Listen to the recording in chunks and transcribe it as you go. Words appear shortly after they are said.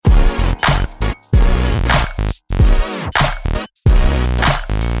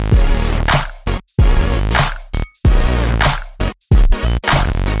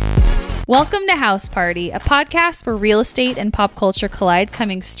Welcome to House Party, a podcast where real estate and pop culture collide,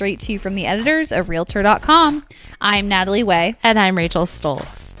 coming straight to you from the editors of Realtor.com. I'm Natalie Way. And I'm Rachel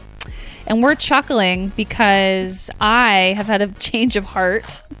Stoltz. And we're chuckling because I have had a change of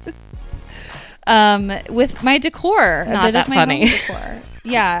heart with my decor. Not a bit that of my funny. home decor.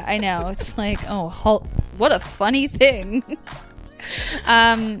 Yeah, I know. It's like, what a funny thing.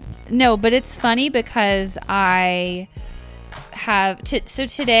 No, but it's funny because I have so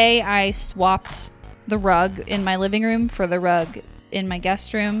today I swapped the rug in my living room for the rug in my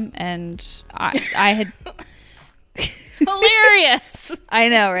guest room, and I had Hilarious. I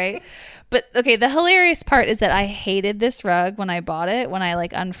know, right? But okay, the hilarious part is that I hated this rug when I bought it. When I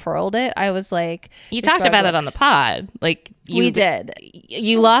unfurled it, I was like, You talked about it on the pod. We did.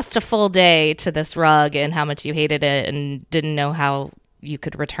 You lost a full day to this rug and how much you hated it and didn't know how you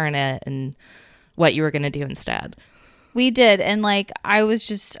could return it and what you were going to do instead. We did, and I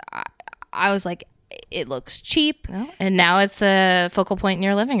was like, it looks cheap. Well, and now it's a focal point in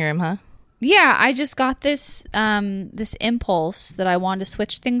your living room, huh? Yeah, I just got this this impulse that I wanted to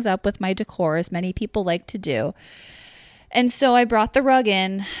switch things up with my decor, as many people like to do. And so I brought the rug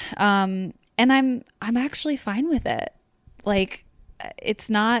in, and I'm actually fine with it. It's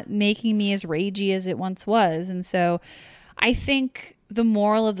not making me as ragey as it once was. And so I think the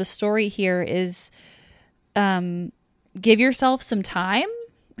moral of the story here is give yourself some time.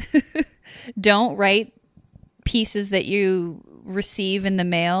 Don't write pieces that you receive in the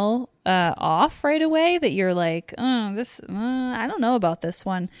mail off right away that you're like, I don't know about this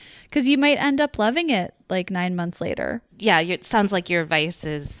one, because you might end up loving it 9 months later. Yeah, it sounds like your advice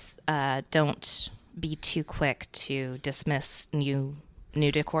is don't be too quick to dismiss new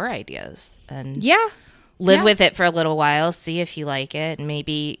decor ideas, and live with it for a little while, see if you like it, and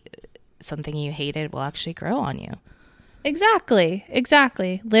maybe something you hated will actually grow on you. Exactly.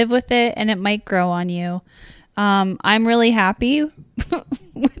 Live with it and it might grow on you. I'm really happy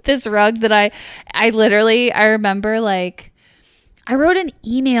with this rug that I remember I wrote an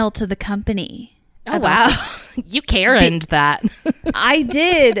email to the company. Oh, wow. You Karen'd that. I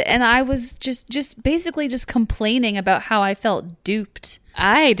did. And I was just basically just complaining about how I felt duped.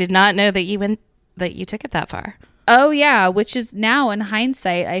 I did not know that you took it that far. Oh, yeah, which is now in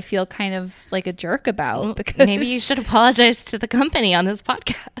hindsight, I feel kind of like a jerk about. Because maybe you should apologize to the company on this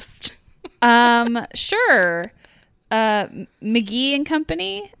podcast. Sure. McGee and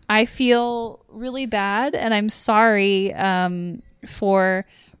Company, I feel really bad, and I'm sorry for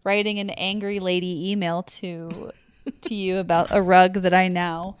writing an angry lady email to you about a rug that I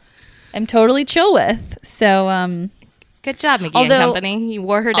now am totally chill with. So, good job, McGee and Company. You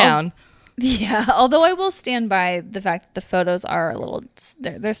wore her down. Yeah, although I will stand by the fact that the photos are a little,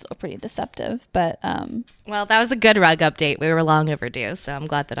 they're still pretty deceptive, but well, that was a good rug update. We were long overdue, so I'm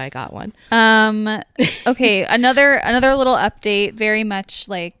glad that I got one. Okay, another little update, very much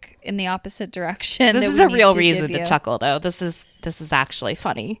in the opposite direction. This is a real reason to chuckle, though. This is actually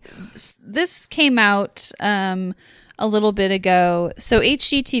funny. This came out a little bit ago. So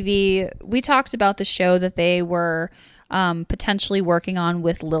HGTV, we talked about the show that they were potentially working on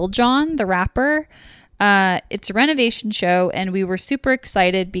with Lil Jon, the rapper. It's a renovation show, and we were super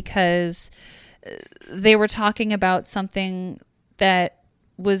excited because they were talking about something that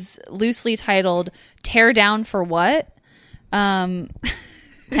was loosely titled "Tear Down for What?" 10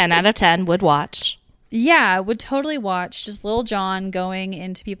 out of 10 would watch. Yeah, would totally watch. Just Lil Jon going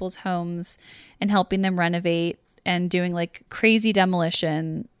into people's homes and helping them renovate and doing crazy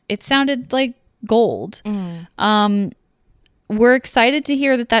demolition. It sounded like gold. We're excited to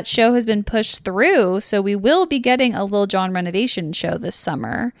hear that show has been pushed through, so we will be getting a Lil Jon renovation show this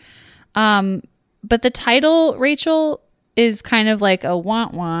summer. But the title, Rachel, is kind of like a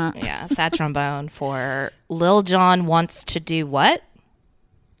wah-wah. Yeah, sad trombone for Lil Jon wants to do what?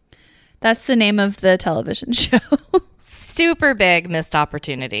 That's the name of the television show. Super big missed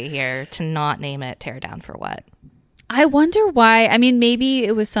opportunity here to not name it Tear Down for What. I wonder why. I mean, maybe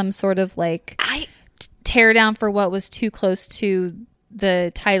it was some sort of Tear Down for What was too close to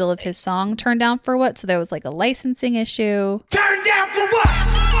the title of his song, Turn Down for What, so there was a licensing issue. Turn down for what?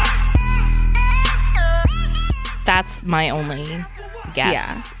 That's my only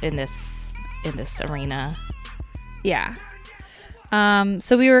guess in this arena. Yeah.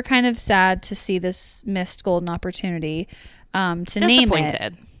 So we were kind of sad to see this missed golden opportunity to name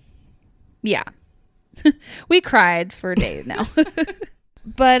it. Yeah. We cried for days now.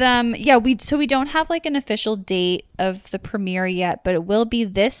 But we don't have an official date of the premiere yet, but it will be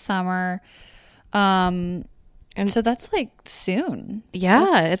this summer. And so that's soon.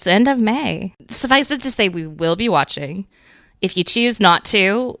 Yeah, it's end of May. Suffice it to say, we will be watching. If you choose not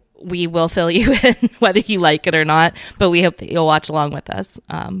to, we will fill you in whether you like it or not, but we hope that you'll watch along with us.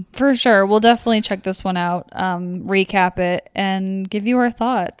 For sure. We'll definitely check this one out, recap it, and give you our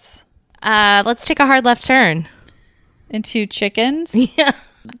thoughts. Let's take a hard left turn. Into chickens? Yeah.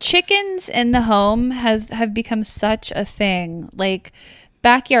 Chickens in the home have become such a thing. Like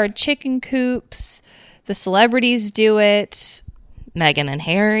backyard chicken coops, the celebrities do it. Meghan and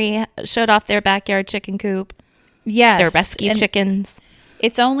Harry showed off their backyard chicken coop. Yes. Their rescue chickens.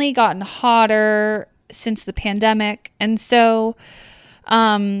 It's only gotten hotter since the pandemic. And so,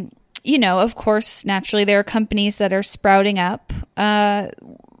 of course, naturally, there are companies that are sprouting up that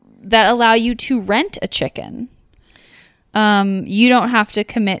allow you to rent a chicken. You don't have to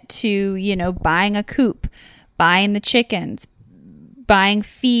commit to, buying a coop, buying the chickens, buying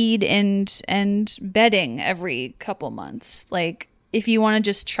feed and bedding every couple months. Like, if you want to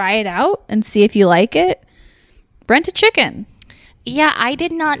just try it out and see if you like it, rent a chicken. Yeah, I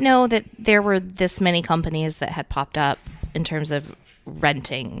did not know that there were this many companies that had popped up in terms of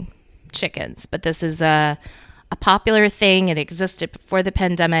renting chickens. But this is a popular thing. It existed before the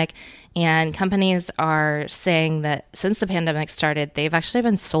pandemic. And companies are saying that since the pandemic started, they've actually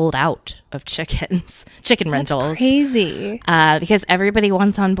been sold out of chicken rentals. That's crazy. Because everybody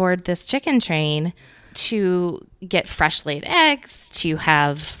wants on board this chicken train to get fresh laid eggs, to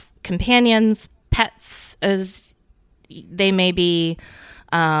have companions, pets, as they may be.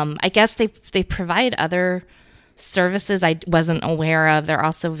 I guess they provide other services I wasn't aware of. They're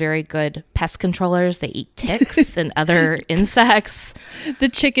also very good pest controllers. They eat ticks and other insects. The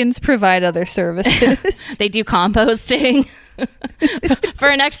chickens provide other services. They do composting. For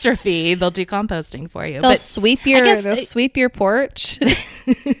an extra fee, they'll do composting for you. They'll sweep your porch.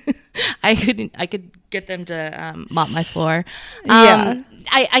 I could get them to mop my floor. Yeah.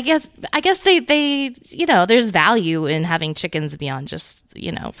 I guess they there's value in having chickens beyond just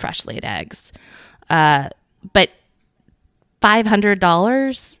fresh laid eggs, but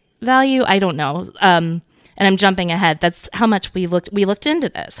 $500 value, I don't know. And I'm jumping ahead. That's how much we looked into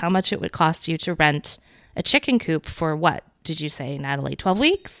this. How much it would cost you to rent a chicken coop for what did you say, Natalie? 12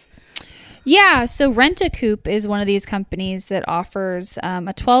 weeks? Yeah, so Rent-A-Coop is one of these companies that offers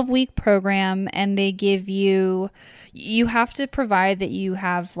a 12-week program, and they give you have to provide that you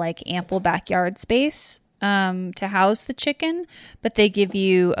have like ample backyard space to house the chicken, but they give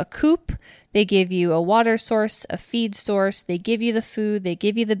you a coop, they give you a water source, a feed source, they give you the food, they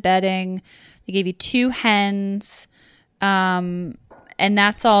give you the bedding, they give you 2 hens, and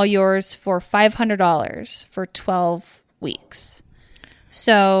that's all yours for $500 for 12 weeks.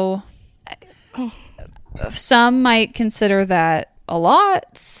 So some might consider that a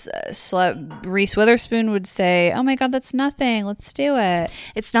lot. Reese Witherspoon would say, "Oh my God, that's nothing. Let's do it."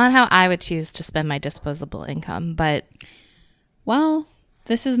 It's not how I would choose to spend my disposable income, but well,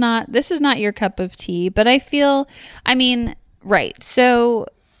 this is not your cup of tea. But right. So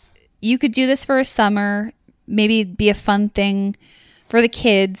you could do this for a summer, maybe be a fun thing for the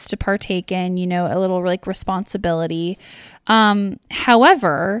kids to partake in. A little like responsibility.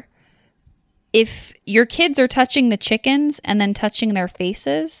 However, if your kids are touching the chickens and then touching their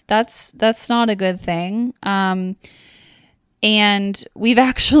faces, that's not a good thing. And we've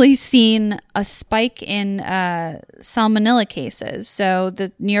actually seen a spike in salmonella cases. So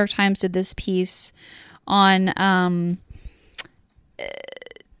the New York Times did this piece on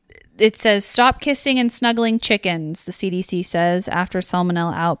it says, "Stop kissing and snuggling chickens," the CDC says, after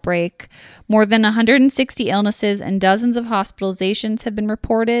salmonella outbreak. More than 160 illnesses and dozens of hospitalizations have been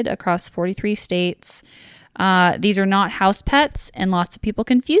reported across 43 states. These are not house pets, and lots of people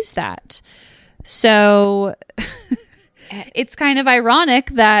confuse that. So it's kind of ironic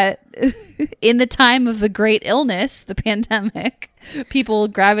that in the time of the great illness, the pandemic, people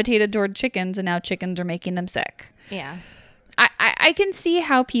gravitated toward chickens, and now chickens are making them sick. Yeah. I can see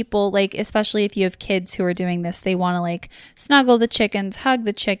how people, like, especially if you have kids who are doing this, they want to like snuggle the chickens, hug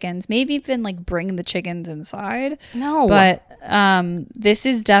the chickens, maybe even like bring the chickens inside. No. But this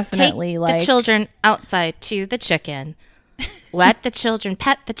is definitely Take like the children outside to the chicken. Let the children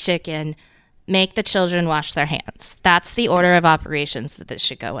pet the chicken. Make the children wash their hands. That's the order of operations that this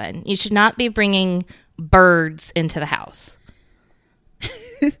should go in. You should not be bringing birds into the house.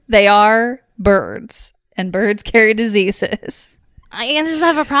 They are birds. And birds carry diseases. I just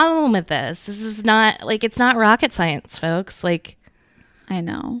have a problem with this. This is not, like, it's not rocket science, folks. Like, I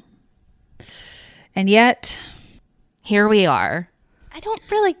know. And yet, here we are. I don't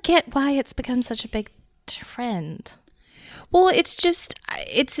really get why it's become such a big trend. Well, it's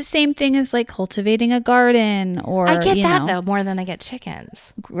the same thing as like cultivating a garden, or I get that though more than I get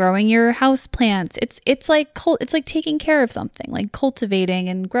chickens. Growing your house plants. It's like taking care of something, like cultivating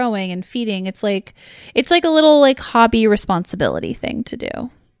and growing and feeding. It's like a little like hobby responsibility thing to do.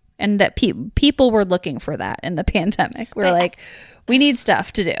 And that people were looking for that in the pandemic. We're like, we need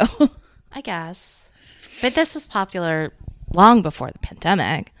stuff to do. I guess. But this was popular long before the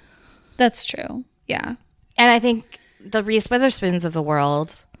pandemic. That's true. Yeah. And I think the Reese Witherspoons of the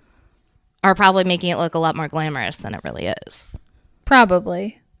world are probably making it look a lot more glamorous than it really is.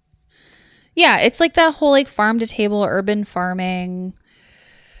 Probably. Yeah, it's like that whole like farm to table urban farming,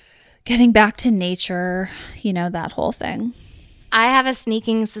 getting back to nature, that whole thing. I have a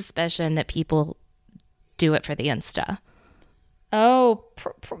sneaking suspicion that people do it for the Insta. Oh,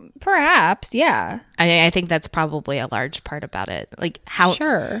 perhaps, yeah. I mean, I think that's probably a large part about it. Like, how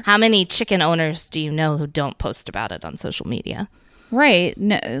many chicken owners do you know who don't post about it on social media? Right.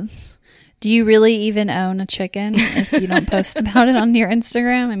 No. Do you really even own a chicken if you don't post about it on your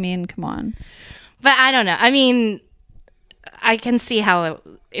Instagram? I mean, come on. But I don't know. I mean, I can see how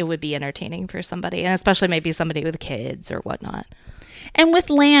it would be entertaining for somebody, and especially maybe somebody with kids or whatnot. And with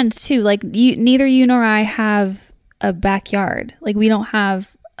land, too. Like, neither you nor I have a backyard. Like, we don't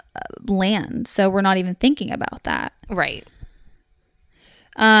have land, so we're not even thinking about that. Right.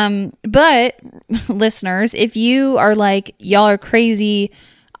 But listeners, if you are like, y'all are crazy,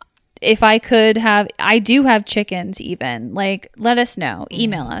 if I do have chickens even, like, let us know.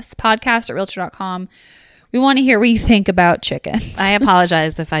 Email us, podcast@realtor.com. We want to hear what you think about chickens. I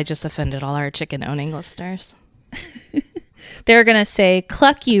apologize if I just offended all our chicken owning listeners. They're going to say,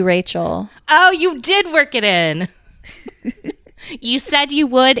 cluck you, Rachel. Oh, you did work it in. You said you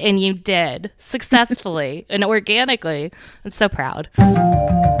would, and you did successfully and organically. I'm so proud.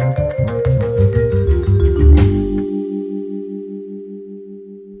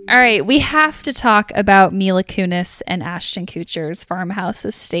 All right, we have to talk about Mila Kunis and Ashton Kutcher's farmhouse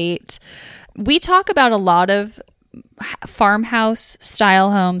estate. We talk about a lot of farmhouse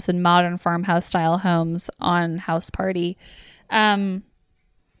style homes and modern farmhouse style homes on House Party.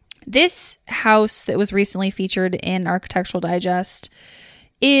 This house that was recently featured in Architectural Digest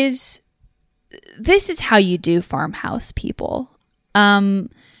this is how you do farmhouse, people.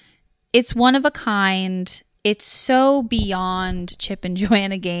 It's one of a kind. It's so beyond Chip and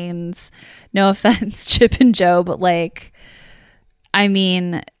Joanna Gaines. No offense, Chip and Joe, but like, I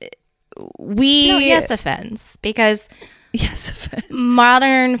mean, yes offense, because yes offense.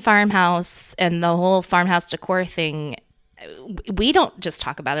 Modern farmhouse and the whole farmhouse decor thing, we don't just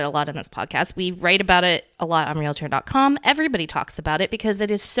talk about it a lot in this podcast. We write about it a lot on Realtor.com. Everybody talks about it because it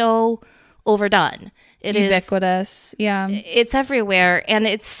is so overdone. It is ubiquitous. Yeah. It's everywhere, and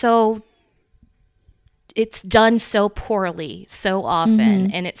it's done so poorly so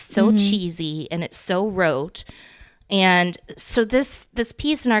often, and it's so cheesy, and it's so rote. And so this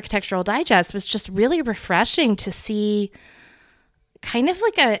piece in Architectural Digest was just really refreshing to see, kind of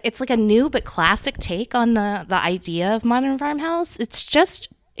like it's like a new but classic take on the idea of modern farmhouse. It's just,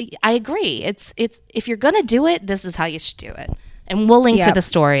 I agree. It's if you're going to do it, this is how you should do it. And we'll link to the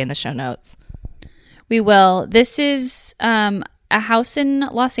story in the show notes. We will. This is a house in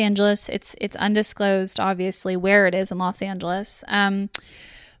Los Angeles. It's undisclosed, obviously, where it is in Los Angeles.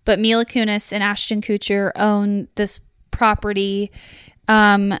 But Mila Kunis and Ashton Kutcher own this property.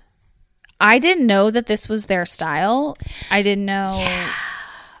 I didn't know that this was their style. I didn't know. Yeah.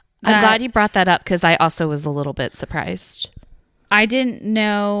 I'm glad you brought that up, because I also was a little bit surprised. I didn't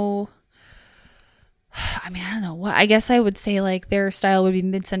know. I mean, I don't know what. I guess I would say like their style would be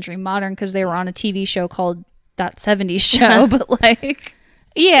mid-century modern because they were on a TV show called That 70s Show. But like,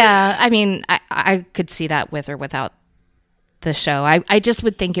 yeah, I mean, I could see that with or without the show. I just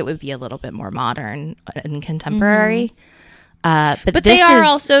would think it would be a little bit more modern and contemporary. But they are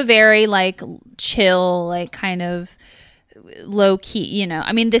also very like chill, like kind of low key,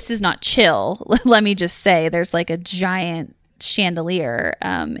 I mean, this is not chill. Let me just say there's like a giant chandelier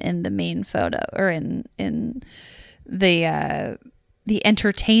in the main photo, or in the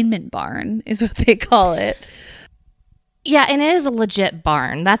entertainment barn is what they call it. Yeah, and it is a legit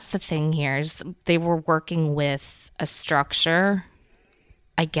barn. That's the thing here, is they were working with a structure,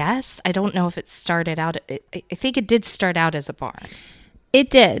 I guess. I don't know if it started out, I think it did start out as a barn.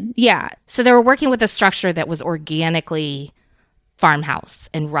 It did, yeah. So they were working with a structure that was organically farmhouse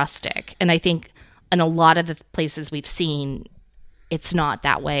and rustic. And I think in a lot of the places we've seen, it's not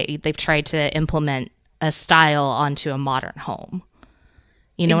that way. They've tried to implement a style onto a modern home.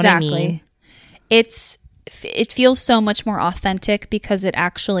 You know exactly. what I mean? It feels so much more authentic because it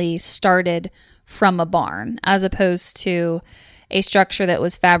actually started from a barn, as opposed to a structure that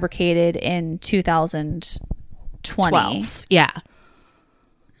was fabricated in 2020. Yeah.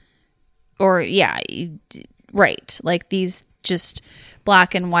 Or, yeah, right. Like these just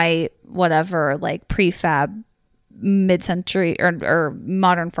black and white, whatever, like prefab mid-century or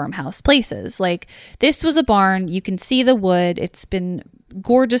modern farmhouse places. Like this was a barn. You can see the wood. It's been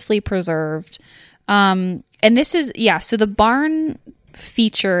gorgeously preserved. And this is, so the barn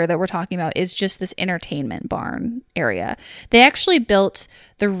feature that we're talking about is just this entertainment barn area. They actually built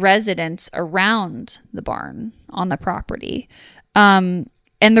the residence around the barn on the property. And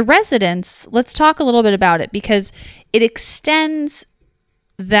the residence, let's talk a little bit about it, because it extends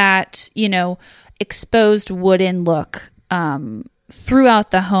that, exposed wooden look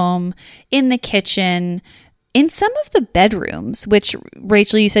throughout the home, in the kitchen, in some of the bedrooms, which,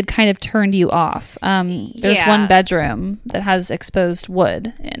 Rachel, you said kind of turned you off. There's one bedroom that has exposed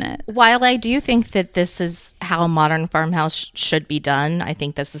wood in it. While I do think that this is how a modern farmhouse should be done, I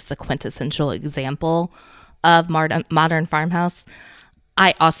think this is the quintessential example of modern farmhouse.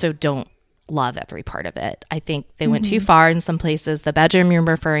 I also don't love every part of it. I think they went too far in some places. The bedroom you're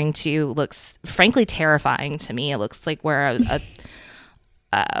referring to looks frankly terrifying to me. It looks like where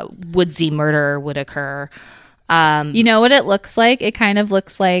a woodsy murder would occur. You know what it looks like? It kind of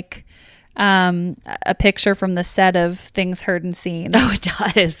looks like a picture from the set of Things Heard and Seen. Oh, it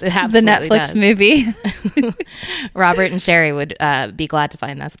does. It absolutely the Netflix movie. Robert and Sherry would be glad to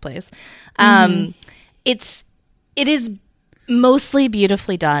find this place. It is mostly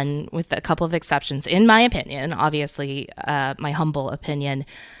beautifully done, with a couple of exceptions, in my opinion. Obviously, my humble opinion.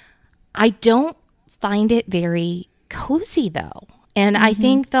 I don't find it very cozy, though. And I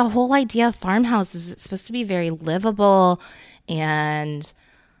think the whole idea of farmhouses is supposed to be very livable and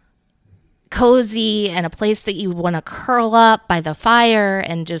cozy, and a place that you want to curl up by the fire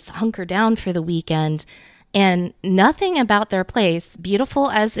and just hunker down for the weekend. And nothing about their place, beautiful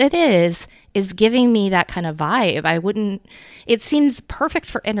as it is giving me that kind of vibe. It seems perfect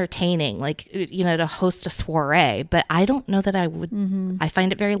for entertaining, like, to host a soiree, but I don't know that I would, I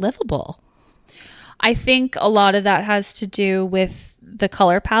find it very livable. I think a lot of that has to do with the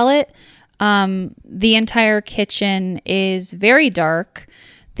color palette. The entire kitchen is very dark.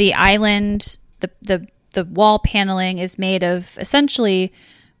 The island, the wall paneling is made of essentially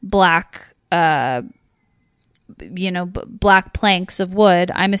black, black planks of wood.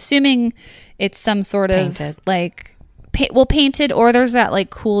 I'm assuming it's some sort painted. Of like painted, or there's that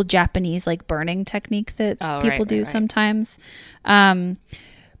like cool Japanese like burning technique that people do sometimes.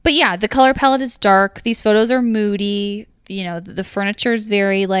 But yeah, the color palette is dark. These photos are moody. The furniture is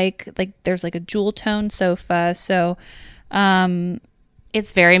very like there's like a jewel tone sofa. So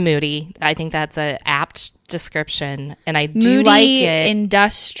it's very moody. I think that's an apt description, and I do moody, like it.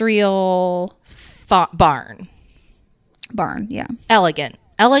 Industrial barn, yeah.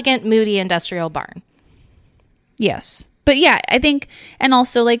 Elegant, moody industrial barn. Yes. But yeah, I think, and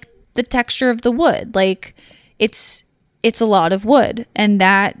also like the texture of the wood, like it's a lot of wood, and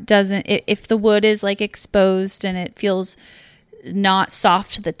that doesn't, if the wood is like exposed and it feels not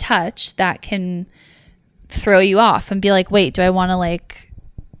soft to the touch, that can throw you off and be like, wait, do I want to like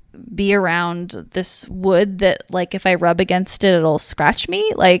be around this wood that like if I rub against it, it'll scratch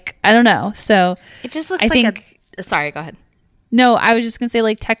me? Like, I don't know. So it just looks sorry, go ahead. No, I was just going to say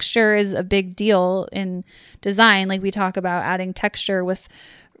like texture is a big deal in design. Like we talk about adding texture with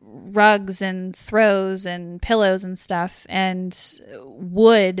rugs and throws and pillows and stuff, and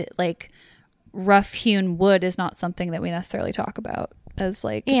wood, like rough hewn wood, is not something that we necessarily talk about as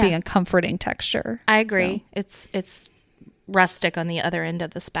like being a comforting texture. I agree. So. It's rustic on the other end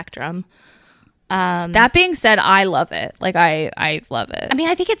of the spectrum. That being said, I love it. Like I love it. I mean,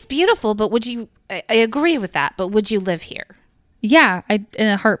 I think it's beautiful, but I agree with that, but would you live here? Yeah, in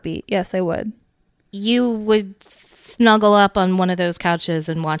a heartbeat. Yes, I would. You would snuggle up on one of those couches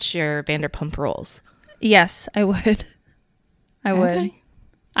and watch your Vanderpump Rules? Yes, I would. I would.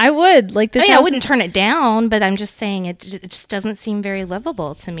 I would. Like this. I wouldn't turn it down, but I'm just saying it just doesn't seem very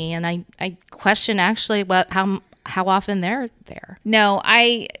livable to me, and I question actually how often they're there. No,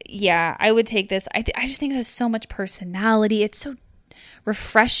 I would take this. I just think it has so much personality. It's so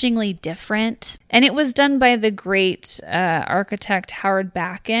refreshingly different, and it was done by the great architect Howard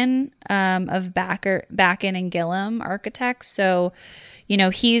Backen of Backen and Gillum Architects. So,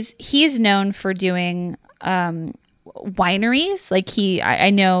 he's known for doing wineries. Like I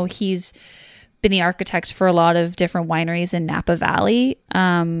know he's been the architect for a lot of different wineries in Napa Valley.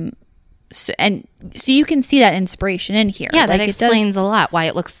 So you can see that inspiration in here. Yeah, that explains a lot why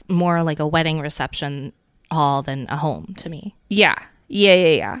it looks more like a wedding reception hall than a home to me. Yeah.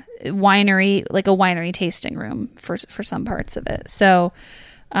 Yeah. Winery, like a winery tasting room for some parts of it. So,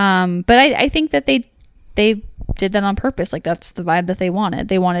 but I think that they did that on purpose. Like that's the vibe that they wanted.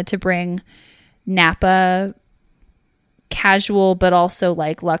 They wanted to bring Napa casual, but also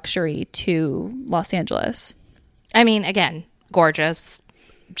like luxury to Los Angeles. I mean, again, gorgeous.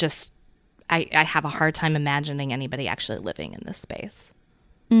 Just, I have a hard time imagining anybody actually living in this space.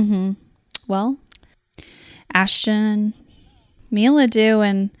 Mm-hmm. Well, Ashton and Mila do,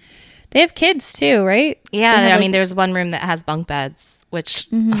 and they have kids too, right? Yeah, I mean, there's one room that has bunk beds, which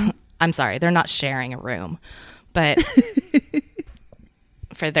I'm sorry, they're not sharing a room, but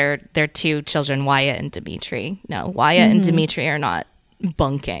for their two children, Wyatt and Dimitri. No, Wyatt and Dimitri are not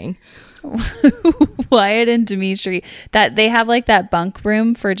bunking. Wyatt and Dimitri, that they have like that bunk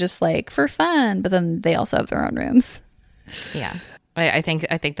room for just like for fun, but then they also have their own rooms. Yeah, I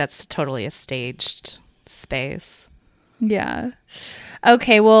think that's totally a staged space. Yeah.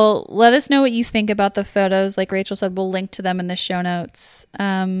 Okay, well, let us know what you think about the photos. Like Rachel said, we'll link to them in the show notes.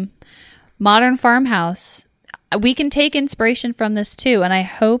 Modern farmhouse. We can take inspiration from this too, and I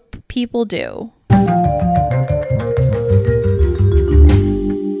hope people do.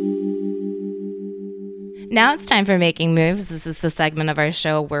 Now it's time for Making Moves. This is the segment of our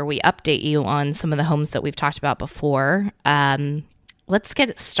show where we update you on some of the homes that we've talked about before. Let's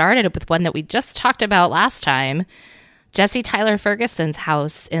get started with one that we just talked about last time, Jesse Tyler Ferguson's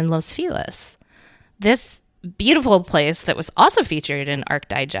house in Los Feliz. This beautiful place that was also featured in Arc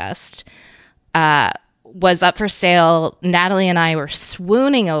Digest was up for sale. Natalie and I were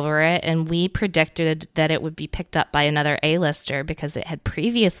swooning over it, and we predicted that it would be picked up by another A-lister because it had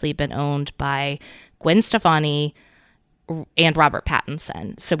previously been owned by Gwen Stefani and Robert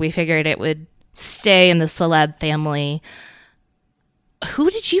Pattinson. So we figured it would stay in the celeb family. Who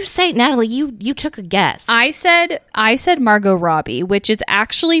did you say, Natalie? You took a guess. I said Margot Robbie, which is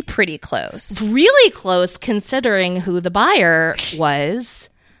actually pretty close. Really close considering who the buyer was.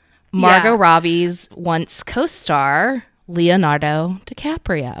 Margot Robbie's once co-star, Leonardo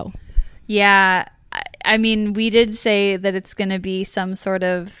DiCaprio. Yeah. I mean, we did say that it's going to be some sort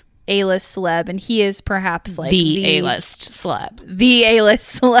of A-list celeb, and he is perhaps like the A-list celeb. The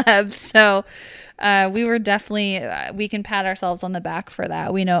A-list celeb. So we were definitely, we can pat ourselves on the back for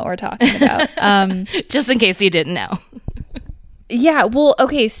that. We know what we're talking about. Just in case you didn't know. Yeah, well,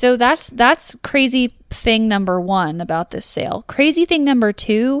 okay, so that's crazy thing number one about this sale. Crazy thing number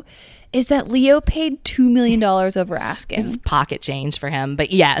two is that Leo paid $2 million over asking. This is pocket change for him.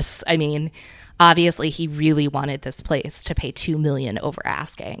 But yes, I mean, obviously he really wanted this place to pay $2 million over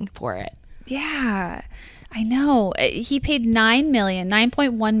asking for it. Yeah, I know. He paid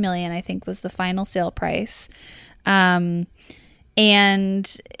 $9.1 million, I think was the final sale price. And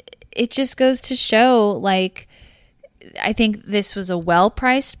it just goes to show, like, I think this was a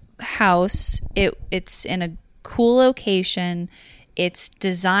well-priced house. It's in a cool location. It's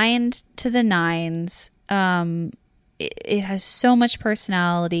designed to the nines. It has so much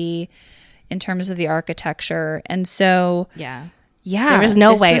personality in terms of the architecture. And so, yeah, there was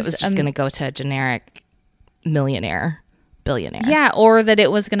no way it was just going to go to a generic billionaire. Yeah, or that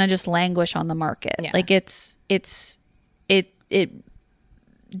it was going to just languish on the market. Yeah. Like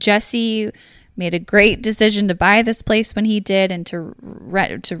Jesse made a great decision to buy this place when he did, and to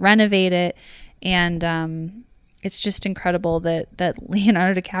renovate it, and it's just incredible that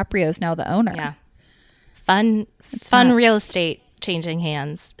Leonardo DiCaprio is now the owner. Yeah, fun nuts. Real estate changing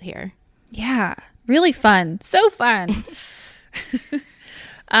hands here. Yeah, really fun, so fun.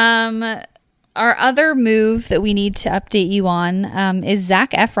 Our other move that we need to update you on is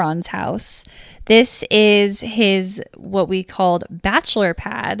Zac Efron's house. This is his, what we called bachelor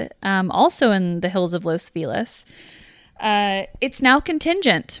pad, also in the hills of Los Feliz. It's now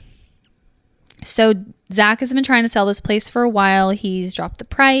contingent. So Zac has been trying to sell this place for a while. He's dropped the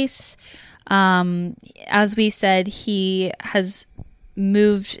price. As we said, he has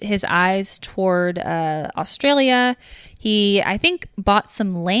moved his eyes toward Australia. He, I think, bought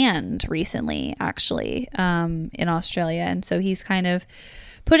some land recently, actually, in Australia. And so he's kind of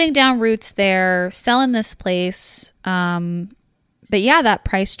putting down roots there, selling this place. But yeah, that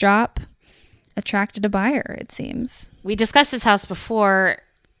price drop attracted a buyer, it seems. We discussed this house before,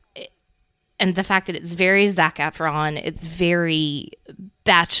 and the fact that it's very Zac Efron, it's very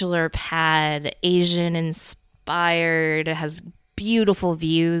bachelor pad, Asian inspired, it has beautiful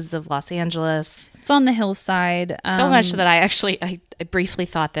views of Los Angeles. It's on the hillside. So much that I briefly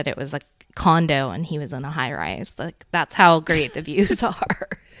thought that it was a condo and he was in a high rise. Like, that's how great the views are.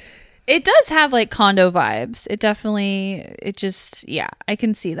 It does have like condo vibes. Yeah, I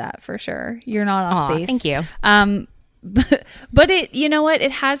can see that for sure. You're not off base. Thank you. but it, you know what?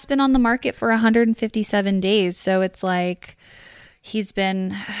 It has been on the market for 157 days. So it's like he's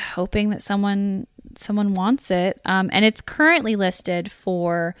been hoping that someone wants it. And it's currently listed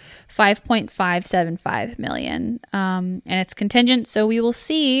for $5.575 million. And it's contingent. So we will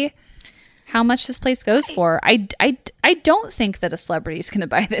see how much this place goes for. I don't think that a celebrity is going to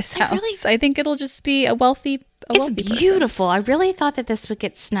buy this house. I think it'll just be a wealthy beautiful. person. I really thought that this would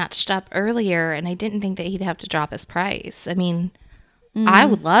get snatched up earlier, and I didn't think that he'd have to drop his price. I mean, I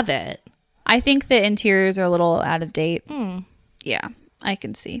would love it. I think the interiors are a little out of date. Yeah, I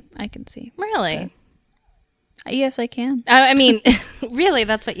can see. Really? Yes, I can. I mean, really,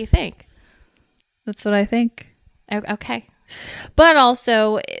 that's what you think? That's what I think. Okay. But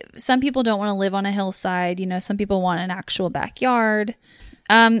also, some people don't want to live on a hillside. You know, some people want an actual backyard.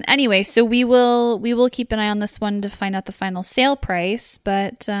 Anyway, so we will keep an eye on this one to find out the final sale price.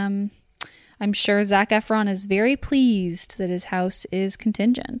 But I'm sure Zac Efron is very pleased that his house is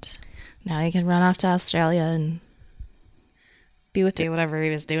contingent. Now he can run off to Australia and do whatever he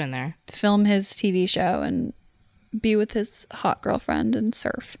was doing there. Film his TV show and be with his hot girlfriend and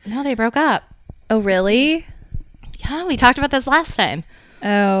surf. No, they broke up. Oh, really? Yeah, we talked about this last time.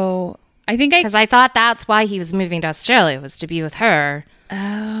 Oh, because I thought that's why he was moving to Australia, was to be with her.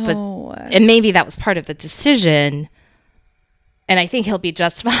 Oh. And maybe that was part of the decision. And I think he'll be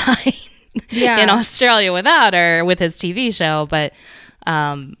just fine in Australia without her, with his TV show. But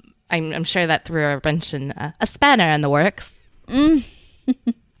I'm sure that threw a spanner in the works.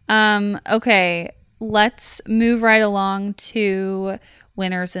 Okay, let's move right along to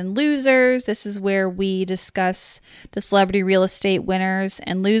winners and losers. This is where we discuss the celebrity real estate winners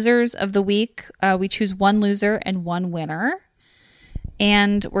and losers of the week. We choose one loser and one winner.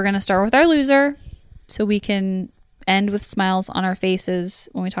 And we're going to start with our loser so we can end with smiles on our faces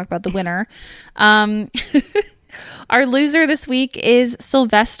when we talk about the winner. Our loser this week is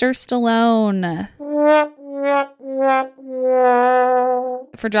Sylvester Stallone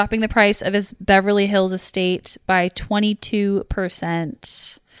for dropping the price of his Beverly Hills estate by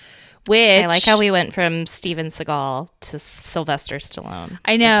 22%. Which, I like how we went from Steven Seagal to Sylvester Stallone.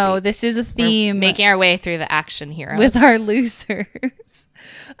 I know. This is a theme. We're making our way through the action heroes. With our losers.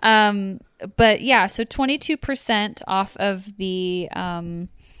 But yeah, so 22% off of the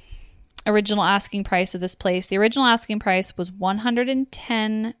original asking price of this place. The original asking price was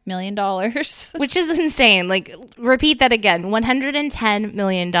 $110 million. Which is insane. Like, repeat that again. $110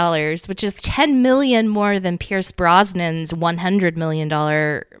 million, which is $10 million more than Pierce Brosnan's $100 million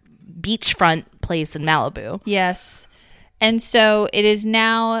beachfront place in Malibu. Yes. And so it is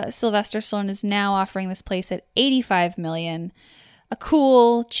now, Sylvester Stallone is now offering this place at $85 million. A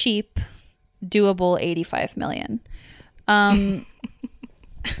cool, cheap, doable $85 million. Oh,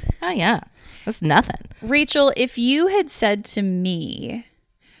 yeah. That's nothing. Rachel, if you had said to me,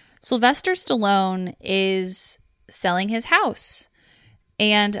 Sylvester Stallone is selling his house,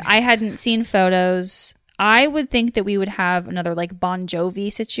 and I hadn't seen photos, I would think that we would have another like Bon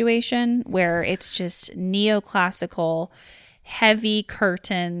Jovi situation where it's just neoclassical, heavy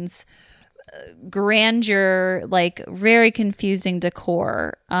curtains, grandeur, like very confusing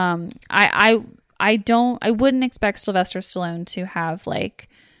decor. I wouldn't expect Sylvester Stallone to have like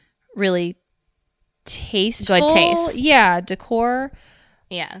really tasteful, good taste. Yeah, decor.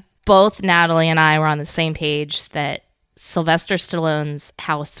 Yeah. Both Natalie and I were on the same page that Sylvester Stallone's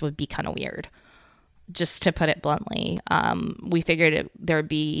house would be kind of weird, just to put it bluntly. We figured there would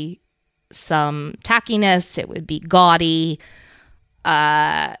be some tackiness. It would be gaudy.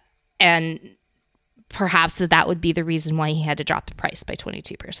 And perhaps that would be the reason why he had to drop the price by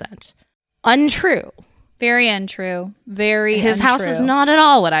 22%. Untrue. Very untrue. His house is not at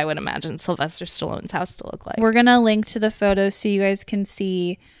all what I would imagine Sylvester Stallone's house to look like. We're going to link to the photos so you guys can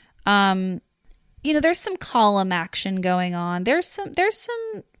see. There's some column action going on. There's some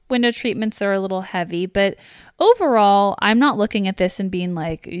window treatments that are a little heavy, but overall, I'm not looking at this and being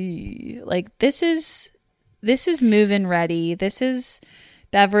like, ew. Like this is move-in ready. This is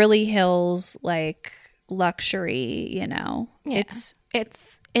Beverly Hills like luxury, Yeah.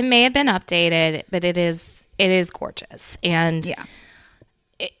 It may have been updated, but it is gorgeous. And yeah,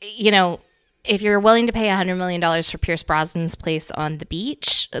 if you're willing to pay $100 million for Pierce Brosnan's place on the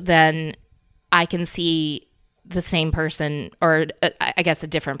beach, then I can see the same person, or I guess a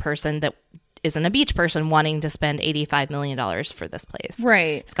different person that isn't a beach person, wanting to spend $85 million for this place.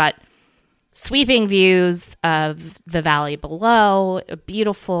 Right. It's got sweeping views of the valley below, a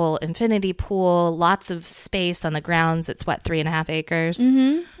beautiful infinity pool, lots of space on the grounds. It's 3.5 acres.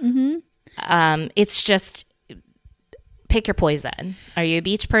 Mm-hmm. Mm-hmm. It's just pick your poison. Are you a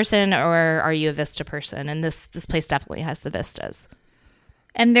beach person or are you a vista person? And this place definitely has the vistas.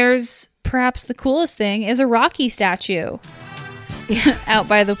 And there's perhaps the coolest thing is a Rocky statue out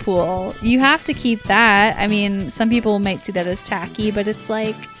by the pool. You have to keep that. I mean, some people might see that as tacky, but it's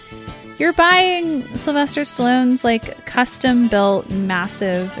like you're buying Sylvester Stallone's like custom built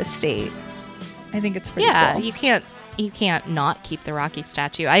massive estate. I think it's pretty cool. You can't not keep the Rocky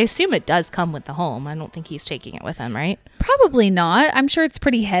statue. I assume it does come with the home. I don't think he's taking it with him, right? Probably not. I'm sure it's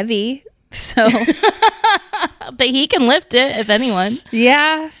pretty heavy. So, but he can lift it if anyone.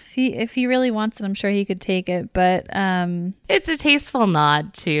 Yeah, if he really wants it, I'm sure he could take it. But it's a tasteful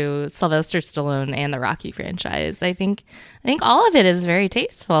nod to Sylvester Stallone and the Rocky franchise. I think all of it is very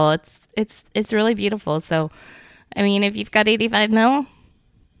tasteful. It's really beautiful. So, I mean, if you've got 85 mil,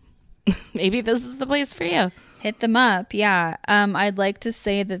 maybe this is the place for you. Hit them up. Yeah. I'd like to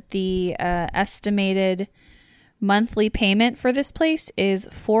say that the estimated monthly payment for this place is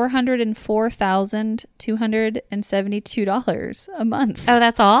 $404,272 a month. Oh,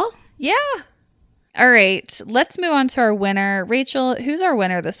 that's all? Yeah. All right. Let's move on to our winner. Rachel, who's our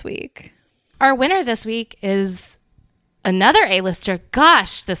winner this week? Our winner this week is another A-lister.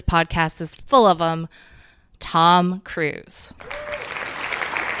 Gosh, this podcast is full of them. Tom Cruise.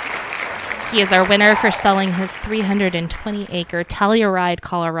 He is our winner for selling his 320-acre Telluride,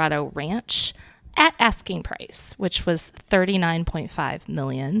 Colorado ranch at asking price, which was $39.5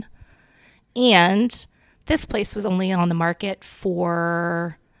 million. And this place was only on the market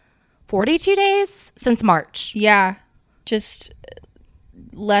for 42 days since March. Yeah, just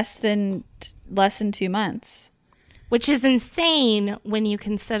less than 2 months. Which is insane when you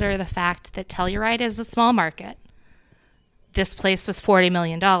consider the fact that Telluride is a small market. This place was $40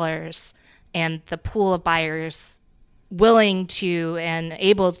 million. And the pool of buyers willing to and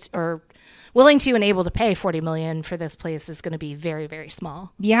able to pay $40 million for this place is going to be very, very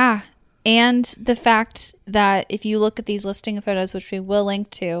small. Yeah. And the fact that if you look at these listing photos, which we will link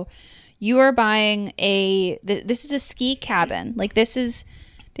to, you are buying this is a ski cabin. Like it's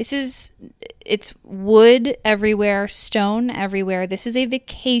wood everywhere, stone everywhere. This is a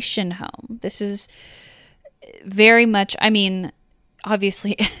vacation home. This is very much, I mean,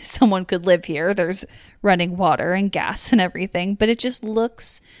 obviously someone could live here. There's running water and gas and everything, but it just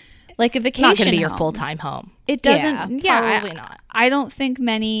looks like a vacation home. It's not going to be your full-time home. It doesn't. Yeah, probably not. I don't think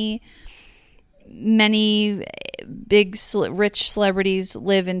many big rich celebrities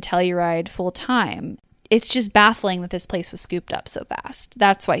live in Telluride full-time. It's just baffling that this place was scooped up so fast.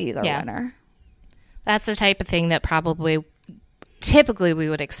 That's why he's our winner. That's the type of thing that typically we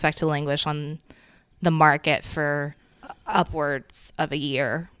would expect to languish on the market for upwards of a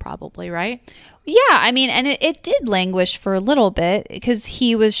year, probably, right? Yeah, I mean, and it did languish for a little bit because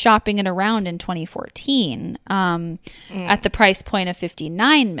he was shopping it around in 2014 at the price point of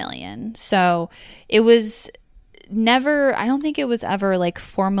 $59 million. So it was never, I don't think it was ever like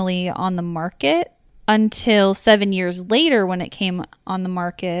formally on the market until 7 years later when it came on the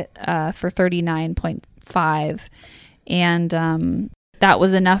market for 39.5, and that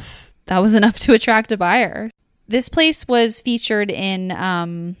was enough to attract a buyer. This place was featured in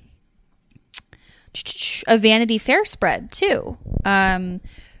a Vanity Fair spread too,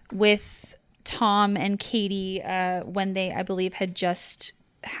 with Tom and Katie when they, I believe, had just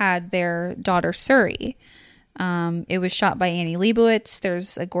had their daughter Suri. It was shot by Annie Leibovitz.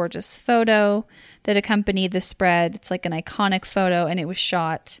 There's a gorgeous photo that accompanied the spread. It's like an iconic photo, and it was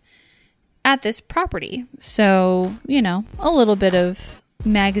shot at this property. So, a little bit of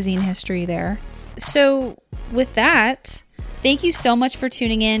magazine history there. So with that, thank you so much for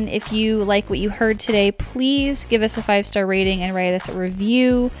tuning in. If you like what you heard today, please give us a 5-star rating and write us a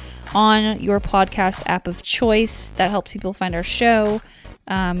review on your podcast app of choice. That helps people find our show.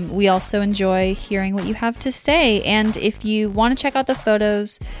 We also enjoy hearing what you have to say. And if you want to check out the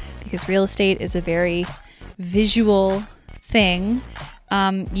photos, because real estate is a very visual thing,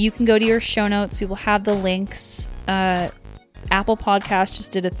 you can go to your show notes. We will have the links. Apple Podcast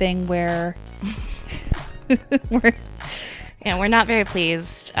just did a thing where we're not very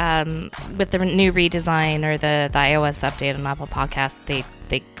pleased with the new redesign or the iOS update on Apple Podcast.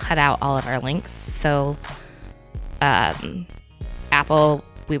 They cut out all of our links. So Apple,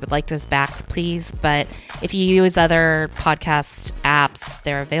 we would like those back, please. But if you use other podcast apps,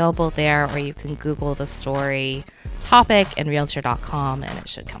 they're available there, or you can Google the story topic and Realtor.com and it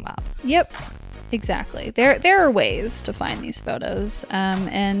should come up. Yep. Exactly. There are ways to find these photos,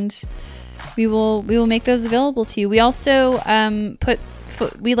 and we will make those available to you. We also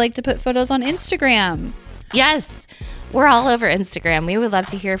we like to put photos on Instagram. Yes, We're all over Instagram. We would love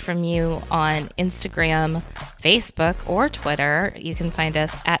to hear from you on Instagram, Facebook, or Twitter. You can find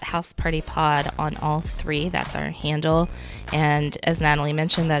us at House Party Pod on all three. That's our handle. And as Natalie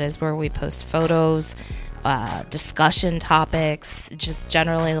mentioned, that is where we post photos, discussion topics, just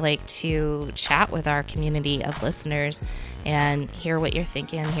generally like to chat with our community of listeners and hear what you're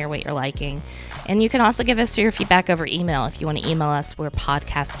thinking, hear what you're liking. And you can also give us your feedback over email. If you want to email us, we're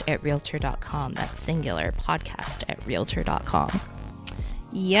podcast@realtor.com. That's singular, podcast@realtor.com.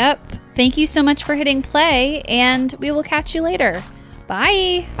 Yep. Thank you so much for hitting play, and we will catch you later.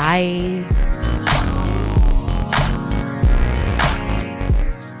 Bye. Bye.